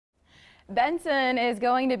Benson is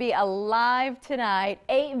going to be alive tonight.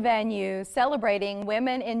 8 venues celebrating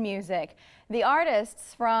women in music. The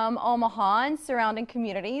artists from Omaha and surrounding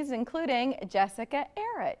communities, including Jessica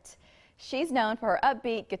Errett. She's known for her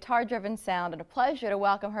upbeat, guitar-driven sound, and a pleasure to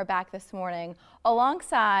welcome her back this morning.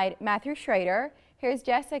 Alongside Matthew Schrader, here's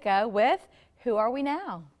Jessica with Who Are We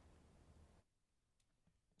Now?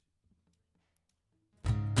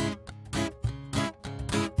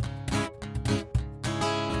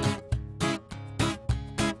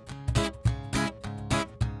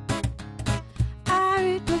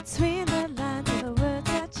 Between the lines of the words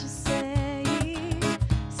that you say,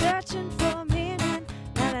 searching for meaning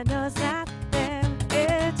that I know is not there.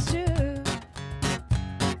 It's true.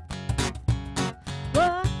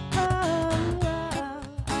 Whoa, oh, oh,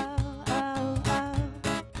 oh, oh, oh.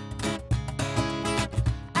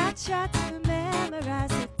 I tried to memorize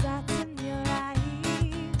the dots in your eyes.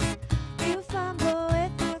 You fumble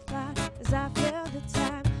with your thoughts as I fill the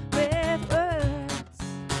time with words.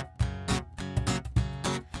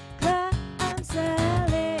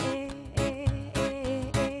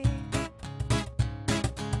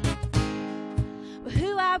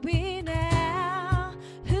 Who are we now?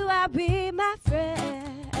 Who are we, my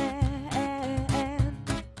friend?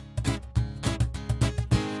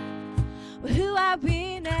 Who are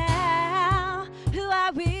we now? Who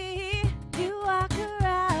are we? You walk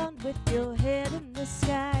around with your head in the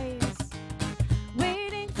skies,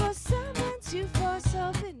 waiting for someone to force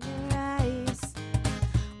open your eyes.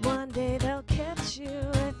 One day they'll catch you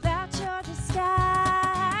without your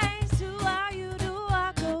disguise. Who are you to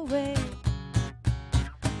walk away?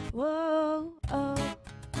 Whoa, oh.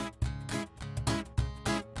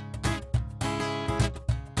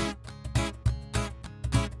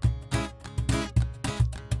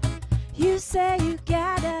 You say you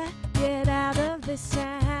gotta get out of this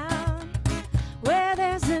town where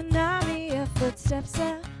there's an army of footsteps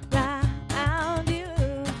around you.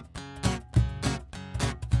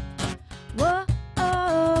 Whoa,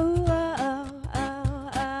 oh, oh, oh,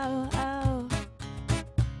 oh, oh.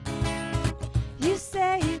 You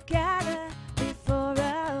say you gotta leave for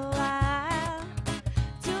a while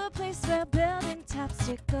to a place where building tops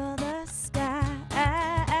tickle the sky.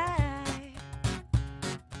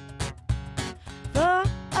 For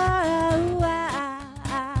a while.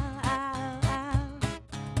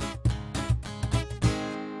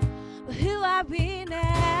 Who are we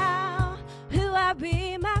now? Who are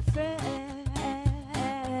we, my friend?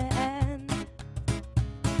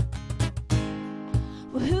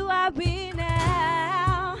 Who are we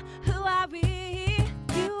now? Who are we?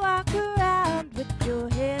 You walk around with your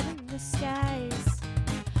head in the skies,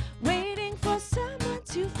 waiting for someone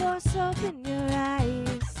to force open your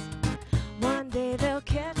eyes. One day they'll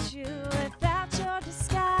catch you without your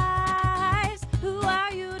disguise. Who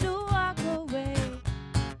are you to walk away?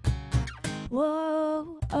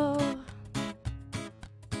 Whoa, oh.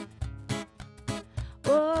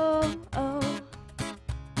 Whoa, oh.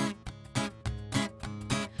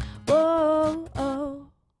 Whoa, oh.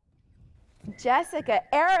 Jessica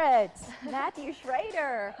Errett, Matthew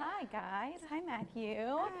Schrader. Hi, guys. Hi,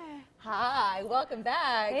 Matthew. Hi, welcome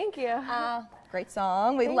back. Thank you. Great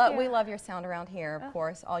song. We love your sound around here. Of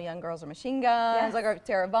course, all young girls are machine guns. Yes. Like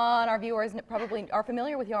Sarah Vaughan, our viewers probably are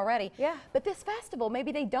familiar with you already. Yeah. But this festival,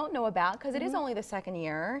 maybe they don't know about because it is only the second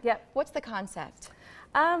year. Yep. What's the concept?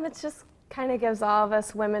 It just kind of gives all of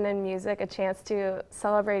us women in music a chance to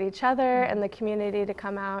celebrate each other and the community to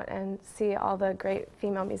come out and see all the great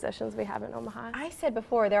female musicians we have in Omaha. I said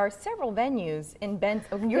before, there are several venues in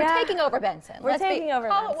Benson. You're taking over Benson. We're taking over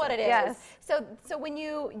Call Benson. it what it is. Yes. So when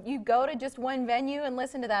you go to just one venue and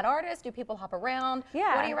listen to that artist, do people hop around?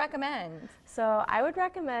 Yeah. What do you recommend? So I would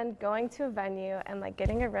recommend going to a venue and like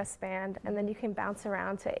getting a wristband, and then you can bounce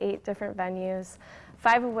around to 8 different venues,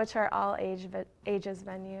 5 of which are all ages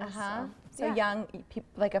venues. So yeah. Young,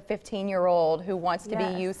 like a 15-year-old who wants to be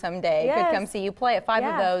you someday Yes. could come see you play at 5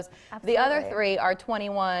 of those. Absolutely. The other 3 are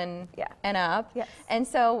 21 and up. Yes. And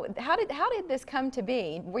so how did this come to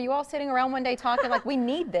be? Were you all sitting around one day talking like, we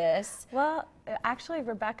need this? Well, actually,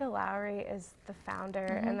 Rebecca Lowry is the founder,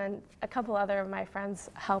 and then a couple other of my friends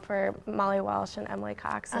help her, Molly Walsh and Emily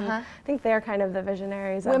Cox, and I think they're kind of the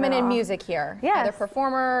visionaries. Women of it in all. music here, Yes. either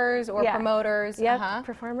performers or promoters. Yep,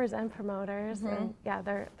 performers and promoters, and yeah,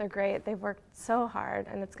 they're great. They've worked so hard,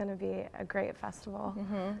 and it's going to be a great festival.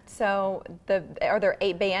 So are there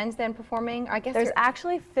 8 bands then performing? I guess There's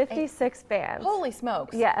actually 56 bands. Holy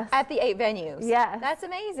smokes! Yes. At the 8 venues. Yes. That's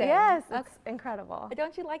amazing. Yes, it's incredible.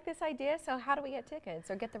 Don't you like this idea? So how do we get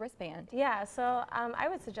tickets or get the wristband? Yeah, so I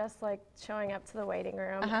would suggest like showing up to the waiting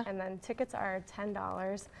room, and then tickets are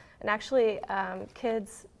 $10. And actually,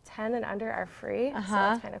 kids 10 and under are free, so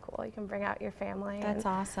that's kind of cool. You can bring out your family. That's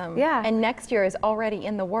awesome. Yeah. And next year is already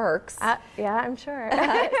in the works. Yeah, I'm sure.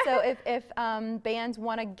 So if bands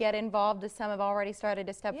want to get involved, as some have already started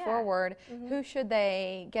to step forward, who should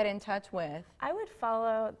they get in touch with? I would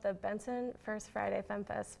follow the Benson First Friday Femme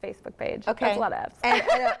Fest Facebook page. Okay. That's a lot of F's. And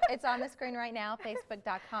it's on the screen right now,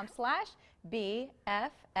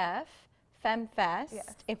 facebook.com/BFF FemFest.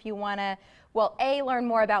 Yes. If you want to, well, learn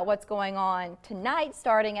more about what's going on tonight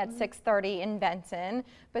starting at 6:30 in Benson,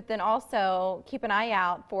 but then also keep an eye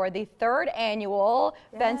out for the 3rd annual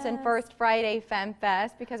Benson First Friday Femme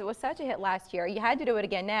Fest, because it was such a hit last year. You had to do it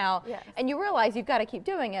again now, and you realize you've got to keep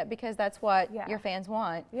doing it because that's what your fans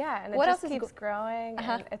want. Yeah, and what it else just keeps growing,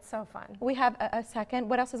 and it's so fun. We have a second.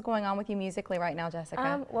 What else is going on with you musically right now,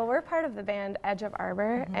 Jessica? Well, we're part of the band Edge of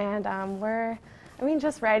Arbor, and we're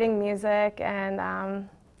just writing music, and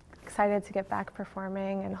excited to get back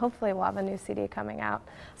performing, and hopefully we'll have a new CD coming out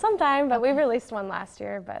sometime, but we released one last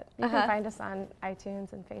year, but you can find us on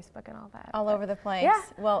iTunes and Facebook and all that. All over the place. Yeah.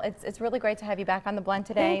 Well, it's really great to have you back on the Blend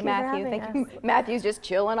today, Matthew. Thank you. Matthew's just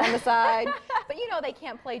chilling on the side. But you know they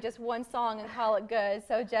can't play just one song and call it good,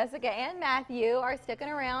 so Jessica and Matthew are sticking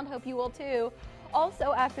around. Hope you will too.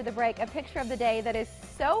 Also, after the break, a picture of the day that is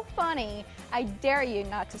so funny, I dare you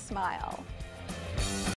not to smile.